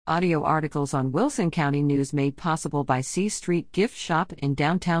Audio articles on Wilson County News made possible by C Street Gift Shop in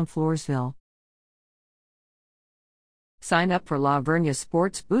downtown Floresville. Sign up for Vernia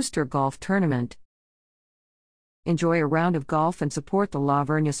Sports Booster Golf Tournament. Enjoy a round of golf and support the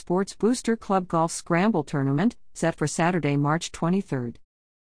Vernia Sports Booster Club Golf Scramble Tournament, set for Saturday, March 23rd.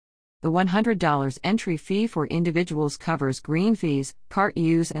 The $100 entry fee for individuals covers green fees, cart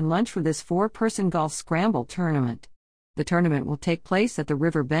use, and lunch for this 4-person golf scramble tournament. The tournament will take place at the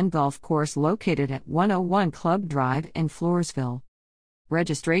River Bend Golf Course located at 101 Club Drive in Floresville.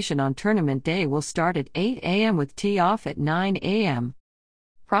 Registration on tournament day will start at 8 a.m. with tee-off at 9 a.m.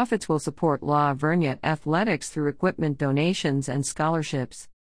 Profits will support Vernia athletics through equipment donations and scholarships.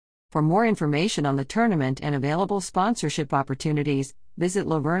 For more information on the tournament and available sponsorship opportunities, visit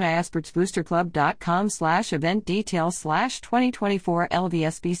verniasportsboosterclub.com/event details/2024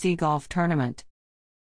 LVSBC Golf Tournament.